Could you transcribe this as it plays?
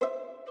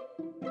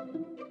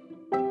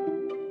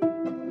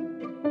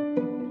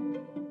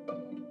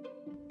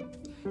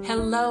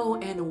Hello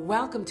and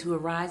welcome to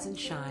Arise and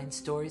Shine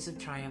Stories of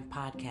Triumph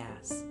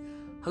podcast,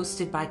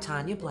 hosted by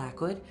Tanya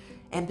Blackwood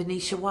and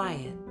Benicia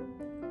Wyatt.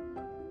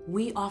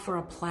 We offer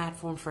a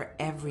platform for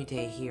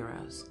everyday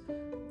heroes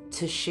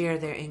to share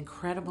their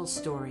incredible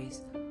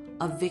stories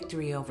of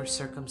victory over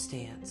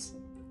circumstance.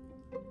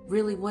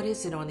 Really, what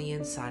is it on the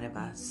inside of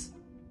us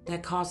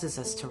that causes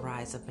us to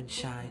rise up and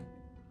shine?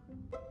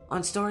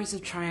 On Stories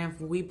of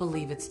Triumph, we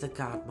believe it's the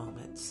God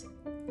moments.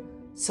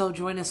 So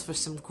join us for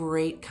some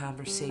great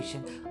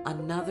conversation,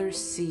 another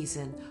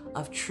season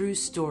of true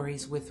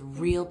stories with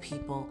real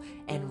people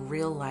and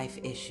real life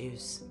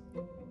issues.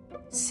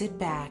 Sit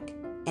back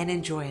and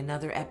enjoy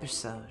another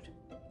episode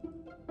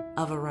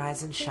of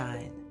Arise and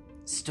Shine,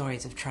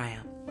 Stories of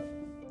Triumph.